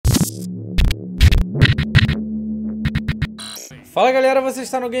Fala galera, você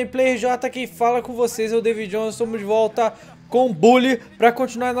está no Gameplay RJ, quem fala com vocês é o David Jones. Estamos de volta com o Bully para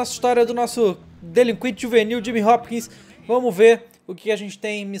continuar a nossa história do nosso delinquente juvenil Jimmy Hopkins. Vamos ver o que a gente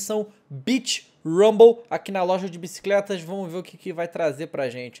tem em missão Beach Rumble aqui na loja de bicicletas. Vamos ver o que vai trazer pra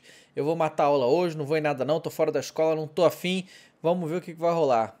gente. Eu vou matar a aula hoje, não vou em nada não, tô fora da escola, não tô afim. Vamos ver o que vai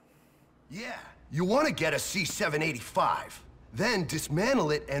rolar. Yeah, you want to get a C785, then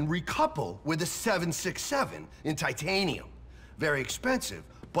dismantle it and recouple with a 767 in titanium. Very expensive,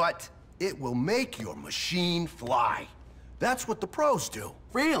 but it will make your machine fly. That's what the pros do.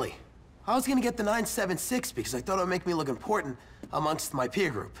 Really? I was gonna get the 976 because I thought it would make me look important amongst my peer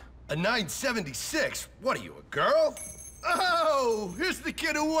group. A 976? What are you, a girl? Oh, here's the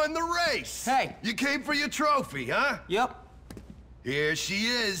kid who won the race. Hey. You came for your trophy, huh? Yep. Here she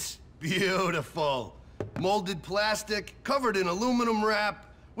is. Beautiful. Molded plastic, covered in aluminum wrap,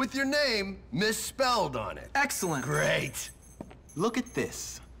 with your name misspelled on it. Excellent. Great. Look at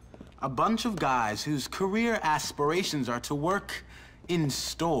this. A bunch of guys whose career aspirations are to work in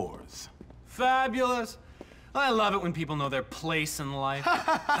stores. Fabulous. I love it when people know their place in life.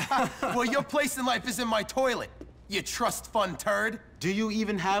 Well, your place in life is in my toilet, you trust fund turd. Do you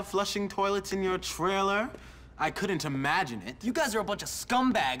even have flushing toilets in your trailer? I couldn't imagine it. You guys are a bunch of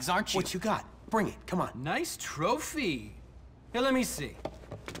scumbags, aren't you? What you got? Bring it, come on. Nice trophy. Here, let me see.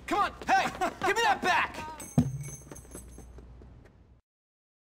 Come on, hey, give me that back!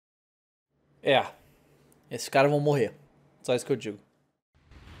 É, esses caras vão morrer. Só isso que eu digo.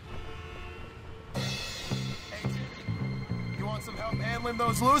 You want some help handling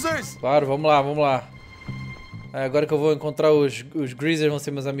those losers? Claro, vamos lá, vamos lá. Agora que eu vou encontrar os Greasers, vão ser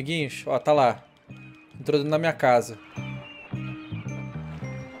meus amiguinhos. Ó, tá lá. Entrou dentro da minha casa.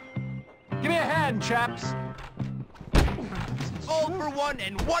 Give me a hand, chaps. All for one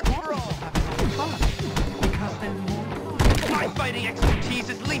and one for all. My fighting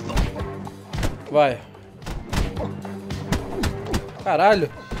expertise is lethal. Vai. Caralho,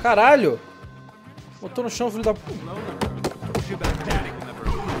 caralho. Botou no chão, filho da...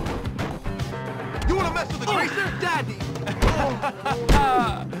 You wanna mess with the greaser? Daddy!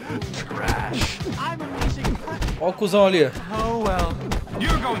 Trash. I'm unleashing. Ó o cuzão ali. Oh well.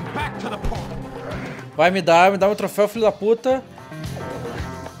 You're going back to the port. Vai me dar meu troféu, filho da puta.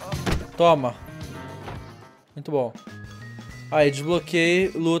 Toma. Muito bom. Aí, desbloqueei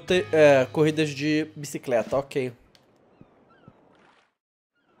luta, corridas de bicicleta, ok.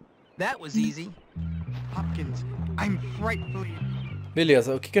 That was easy. Hopkins, I'm frightfully...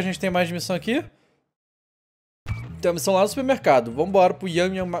 Beleza, o que a gente tem mais de missão aqui? Tem uma missão lá no supermercado. Vambora pro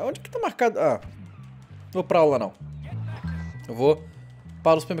Yum Yum... Onde que tá marcado? Ah, não vou pra aula não. Eu vou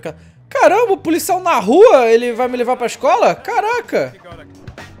para o supermercado. Caramba, o policial na rua, ele vai me levar pra escola? Caraca!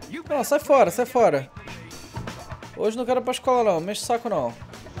 Não, sai fora, sai fora. Hoje não quero ir pra escola não, mexe o saco não. O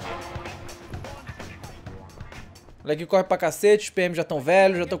moleque corre pra cacete, os PM já estão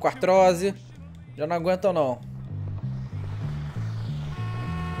velhos, já estão com artrose. Já não aguentam não.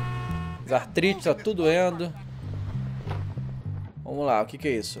 Os artrites, tá tudo doendo. Vamos lá, o que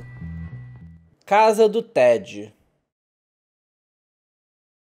é isso? Casa do Ted.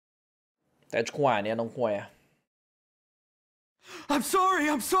 Ted com A, né? Não com E. I'm sorry,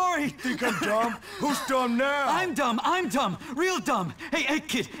 I'm sorry! Think I'm dumb? Who's dumb now? I'm dumb, real dumb! Hey,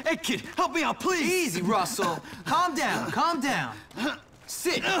 kid, help me out, please! Easy, Russell. Calm down.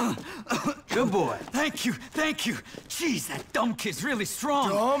 Sit. Good boy. Thank you. Jeez, that dumb kid's really strong.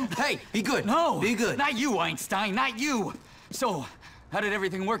 Dumb? Hey, Be good. no. Be good. Not you, Einstein, not you. So, how did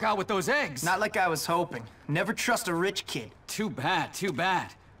everything work out with those eggs? Not like I was hoping. Never trust a rich kid. Too bad.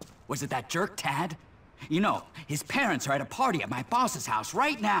 Was it that jerk, Tad? You know, his parents are at a party at my boss's house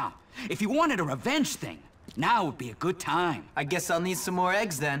right now. If you wanted a revenge thing, now would be a good time. I guess I'll need some more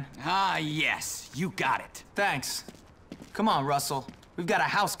eggs then. Ah, yes, you got it. Thanks. Come on, Russell. We've got a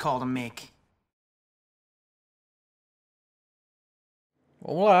house call to make.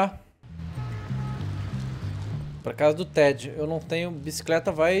 Vamos lá. Pra casa do Ted. Eu não tenho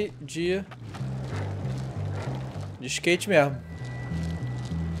bicicleta, vai de skate mesmo.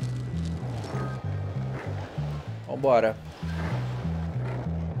 Vambora.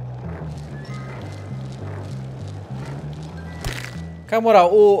 Cara,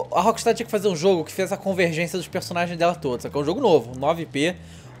 moral, a Rockstar tinha que fazer um jogo que fez a convergência dos personagens dela todos. É um jogo novo, 9P,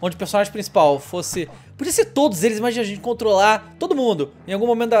 onde o personagem principal fosse... Podia ser todos eles, imagina a gente controlar todo mundo. Em algum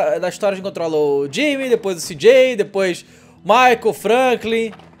momento da história a gente controla o Jimmy, depois o CJ, depois o Michael,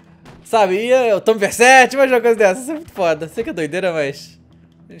 Franklin, sabe? E o Tom Versetti, mais uma coisa dessa. Isso é muito foda. Sei que é doideira, mas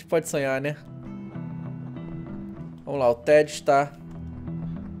a gente pode sonhar, né? Vamos lá, o Ted está...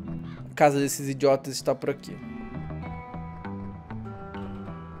 A casa desses idiotas está por aqui.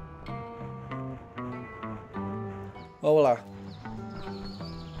 Vamos lá.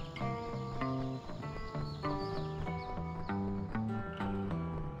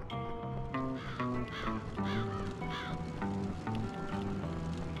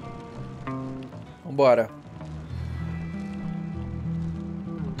 Vambora.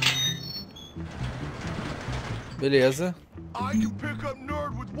 Beleza. I can pick up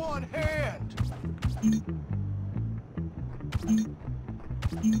nerd with one hand.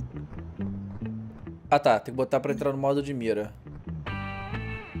 Ah tá, tem que botar pra entrar no modo de mira.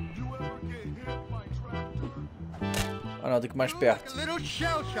 You ever get hit by tractor? Ah não, tem que ir mais perto. Little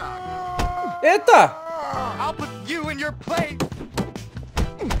shell shock. Eita! I'll put you in your place.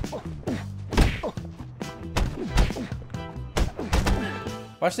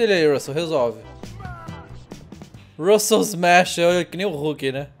 Bate nele aí, Russell, resolve. Russell Smash, é que nem o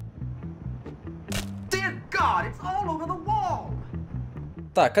Hulk, né? Dear God, it's all over the wall.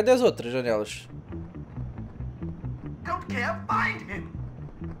 Tá, cadê as outras janelas? Don't care, find him.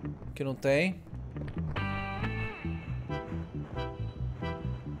 Aqui não tem.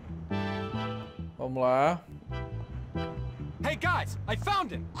 Vamos lá. Hey guys, I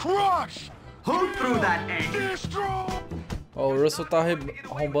found him. Crush. Who threw that egg? Destroy. Ó, o Russell tá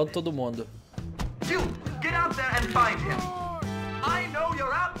arrombando todo mundo. You, get out there and find him. I know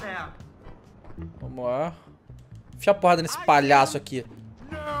you're out there. Vamos lá. Enfia a porrada nesse palhaço aqui.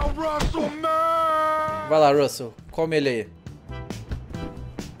 Now, Russell, man. Vai lá, Russell. Come ele aí.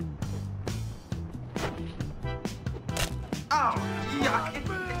 Oh, yuck, it's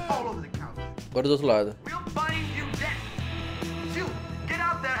all over the couch. Agora do outro lado. We'll find you dead. You, get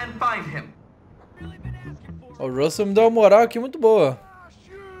out there and find him. O Russell me deu uma moral aqui muito boa.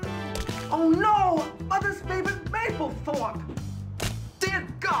 Oh no, Mother's favorite Maplethorpe. Dear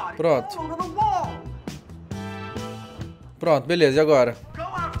God, Pronto. it's all over the wall. Pronto, beleza, e agora? Go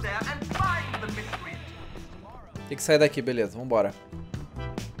out there and find the miscreant. Tem que sair daqui, beleza, vambora.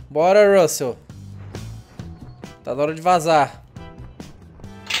 Bora, Russell. Tá na hora de vazar.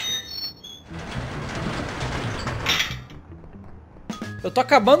 Eu tô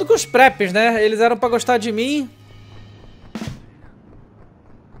acabando com os preps, né? Eles eram pra gostar de mim.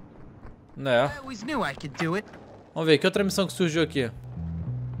 Né? I always knew I could do it. Vamos ver, que outra missão que surgiu aqui?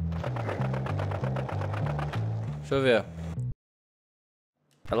 Deixa eu ver.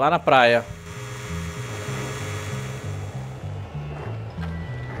 É lá na praia.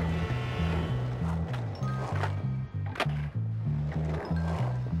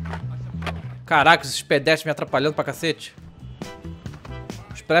 Caraca, esses pedestres me atrapalhando pra cacete.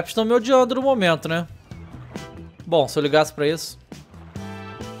 Os preps estão me odiando no momento, né? Bom, se eu ligasse pra isso.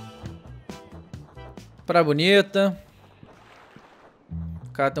 Praia bonita.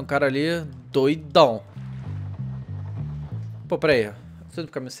 Cara, tem um cara ali doidão. Pô, peraí. Tô no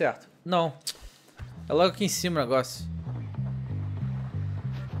caminho certo? Não. É logo aqui em cima o negócio.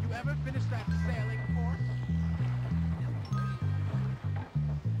 You ever finish that sailing course?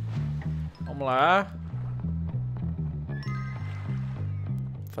 Vamos lá.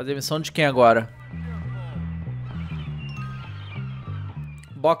 Fazer a missão de quem agora?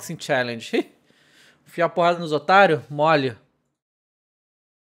 Boxing Challenge. Enfiar a porrada nos otários? Mole.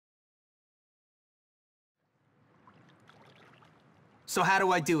 So how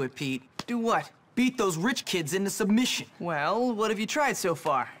do I do it, Pete? Do what? Beat those rich kids into submission. Well, what have you tried so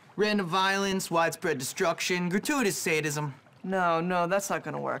far? Random violence, widespread destruction, gratuitous sadism. No, that's not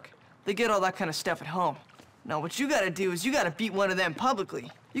gonna work. They get all that kind of stuff at home. No, what you gotta do is you gotta beat one of them publicly.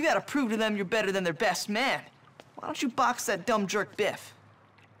 You gotta prove to them you're better than their best man. Why don't you box that dumb jerk Biff?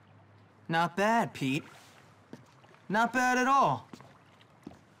 Not bad, Pete. Not bad at all.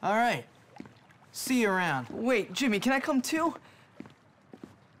 All right. See you around. Wait, Jimmy, can I come too?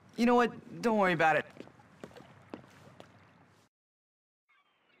 You know what? Don't worry about it.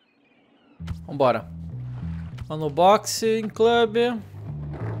 Vambora. Vamos no Boxing Club.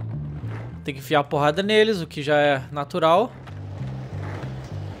 Tem que enfiar a porrada neles, o que já é natural.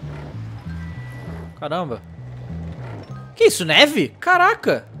 Caramba. Que isso, neve?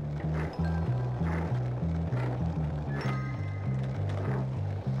 Caraca.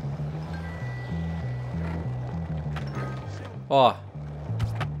 Ó.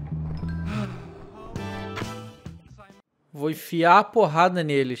 Vou enfiar a porrada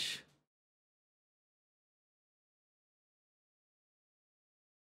neles.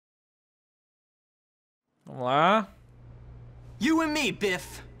 Vamos lá. You and me,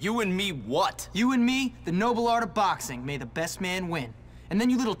 Biff. You and me what? You and me, the noble art of boxing. May the best man win. And then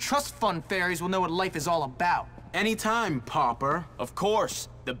you little trust fund fairies will know what life is all about. Anytime, pauper. Of course.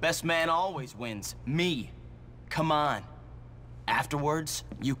 The best man always wins. Me. Come on. Afterwards,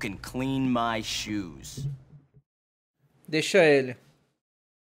 you can clean my shoes. Deixa ele.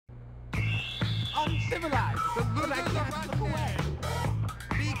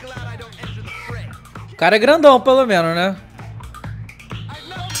 O cara é grandão, pelo menos, né?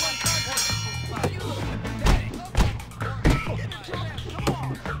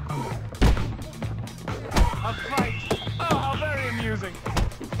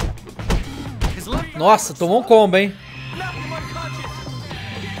 Nossa, tomou um combo, hein?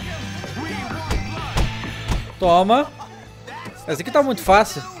 Toma. Esse aqui tá muito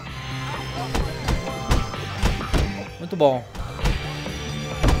fácil. Muito bom.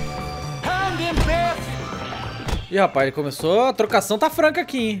 Ih, rapaz, ele começou. A trocação tá franca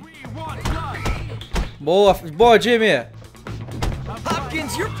aqui, hein? Boa, boa, Jimmy.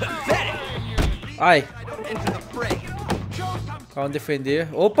 Ai. Calma, defender.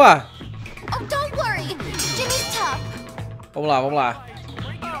 Opa! Vamos lá, vamos lá.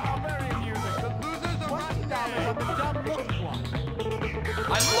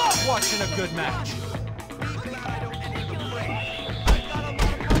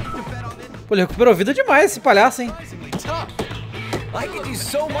 Pô, ele recuperou vida demais esse palhaço, hein?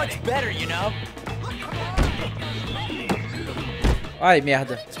 Ai,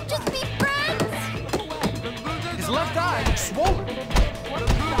 merda.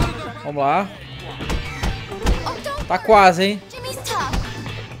 Vamos lá. Tá quase, hein?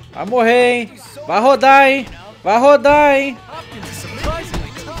 Vai morrer, hein? Vai rodar, hein? Vai rodar, hein?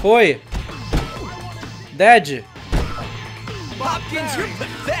 Foi. Dead.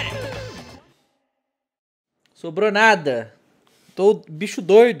 Sobrou nada. Tô bicho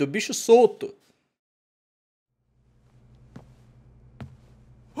doido, bicho solto.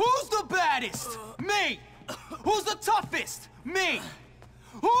 Who's the baddest? Me. Who's the toughest? Me.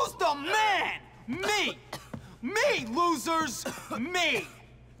 Who's the man? Me. Me, losers. Me.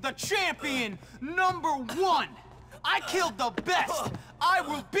 The champion #1. I killed the best. I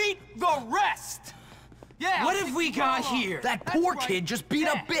will beat the rest. Yeah. What have we got here? That poor kid just beat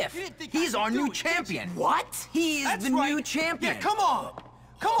up Biff. He's our new champion. What? He's the new champion. Yeah, come on.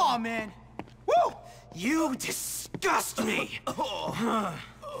 Come on, man. Woo! You disgust me.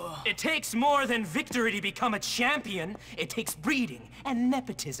 It takes more than victory to become a champion. It takes breeding and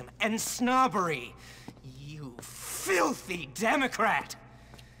nepotism and snobbery. You filthy Democrat.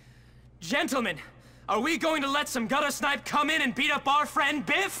 Gentlemen, are we going to let some gutter snipe come in and beat up our friend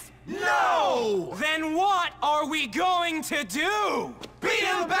Biff? No! Then what are we going to do? Beat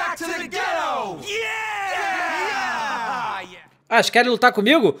him back to the ghetto! Yeah! Ah, vocês querem lutar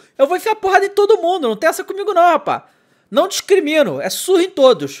comigo? Eu vou enfiar porrada em todo mundo. Não tem essa comigo não, rapá. Não discrimino. É surra em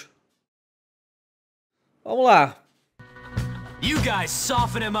todos. Vamos lá. You guys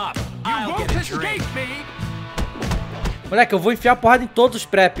soften him up. I'll get a drink. Moleque, eu vou enfiar porrada em todos os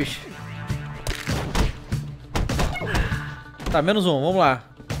preps. Tá, menos um. Vamos lá.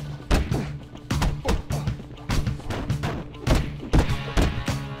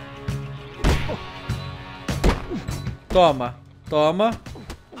 Toma. Toma.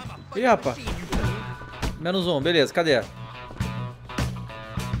 Ih, rapaz. Menos um. Beleza, cadê?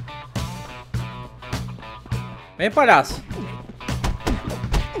 Vem, palhaço.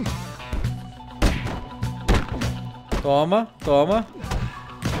 Toma, toma.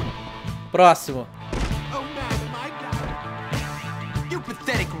 Próximo. You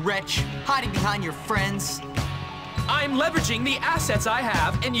pathetic wretch, hiding behind your friends. I'm leveraging the assets I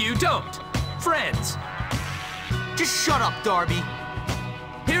have and you don't. Friends. Just shut up, Darby.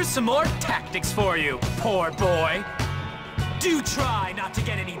 Here's some more tactics for you, poor boy. Do try not to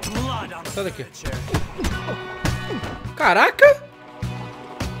get any blood on the Sai daqui. furniture. Caraca!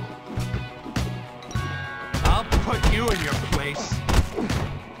 I'll put you in your place.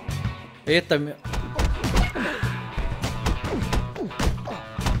 Eita, meu.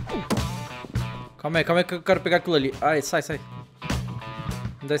 Calma aí que eu quero pegar aquilo ali. Ai, sai, sai.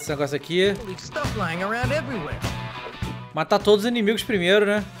 Vamos dar esse negócio aqui. Stuff lying around everywhere. Matar todos os inimigos primeiro,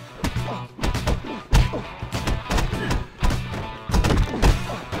 né?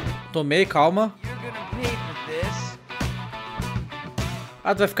 Tomei, calma.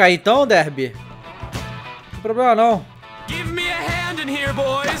 Ah, tu vai ficar aí então, Derby? Não tem problema não. Give me a hand in here,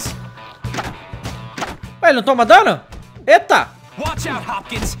 boys. Ué, ele não toma dano? Eita! Watch out,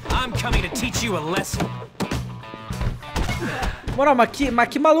 Hopkins. I'm coming to teach you a lesson. Moral, mas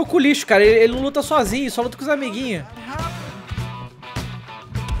que maluco lixo, cara. Ele não luta sozinho, só luta com os amiguinhos.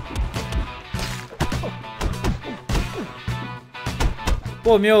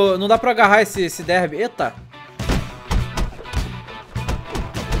 Pô, meu, não dá pra agarrar esse Derby. Eita.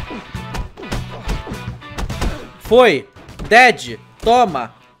 Foi. Dead.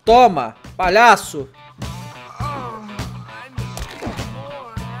 Toma. Toma. Palhaço.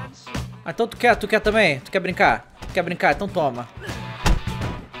 Ah, então tu quer também? Tu quer brincar? Quer brincar? Então toma.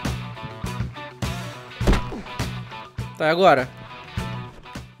 Tá, e agora?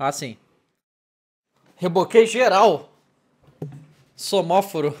 Ah, sim. Reboquei geral.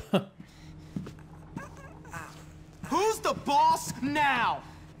 Somóforo. Who's the boss now?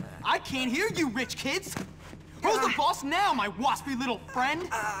 I can't hear you, rich kids. Who's the boss now, my waspy little friend?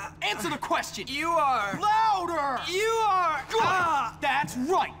 Answer the question. You are... Louder! You are... Good! That's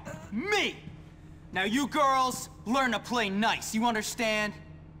right! Me! Now you girls, learn to play nice, you understand?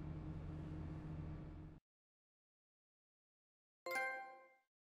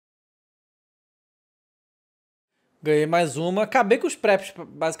 Ganhei mais uma. Acabei com os preps,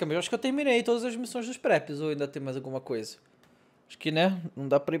 basicamente. Eu acho que eu terminei todas as missões dos preps. Ou ainda tem mais alguma coisa? Acho que, né? Não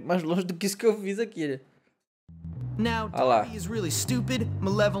dá pra ir mais longe do que isso que eu fiz aqui, né? Now, Ah lá. Darby is really stupid,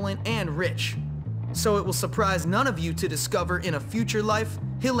 malevolent, and rich. So it will surprise none of you to discover in a future life,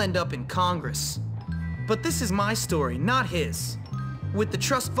 he'll end up in Congress. But this is my story, not his. With the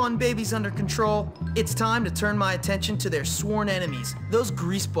trust fund babies under control, it's time to turn my attention to their sworn enemies, those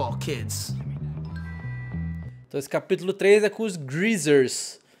greaseball kids. Então esse capítulo 3 é com os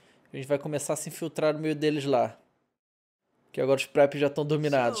Greasers. A gente vai começar a se infiltrar no meio deles lá. Que agora os preps já estão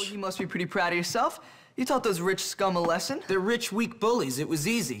dominados. So, you must be pretty proud of yourself. You taught those rich scum a lesson. They're rich, weak bullies. It was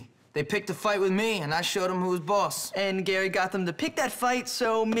easy. They picked a fight with me, and I showed them who was boss. And Gary got them to pick that fight,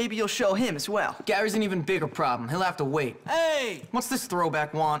 so maybe you'll show him as well. Gary's an even bigger problem. He'll have to wait. Hey! What's this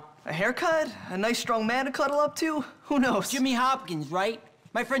throwback want? A haircut? A nice strong man to cuddle up to? Who knows? Jimmy Hopkins, right?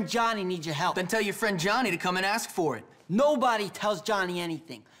 My friend Johnny needs your help. Then tell your friend Johnny to come and ask for it. Nobody tells Johnny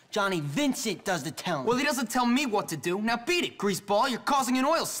anything. Johnny Vincent does the telling. Well, he doesn't tell me what to do. Now beat it, greaseball. You're causing an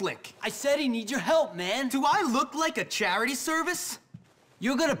oil slick. I said he needs your help, man. Do I look like a charity service?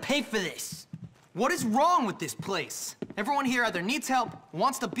 You're gonna pay for this. What is wrong with this place? Everyone here either needs help,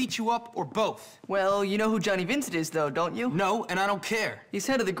 wants to beat you up, or both. Well, you know who Johnny Vincent is, though, don't you? No, and I don't care. He's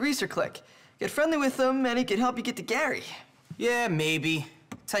head of the Greaser Clique. Get friendly with him, and he can help you get to Gary. Yeah, maybe.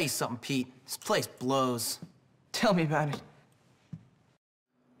 Tell you something, Pete. This place blows. Tell me about it.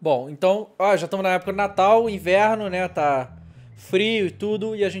 Bom, então, ó, já estamos na época do Natal, inverno, né? Tá frio e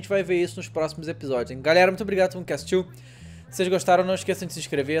tudo, e a gente vai ver isso nos próximos episódios, hein? Galera, muito obrigado por quem assistiu. Se vocês gostaram, não esqueçam de se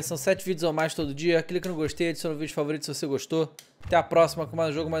inscrever. São 7 vídeos ou mais todo dia. Clica no gostei, adiciona o vídeo favorito se você gostou. Até a próxima com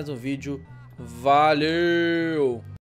mais um jogo, mais um vídeo. Valeu!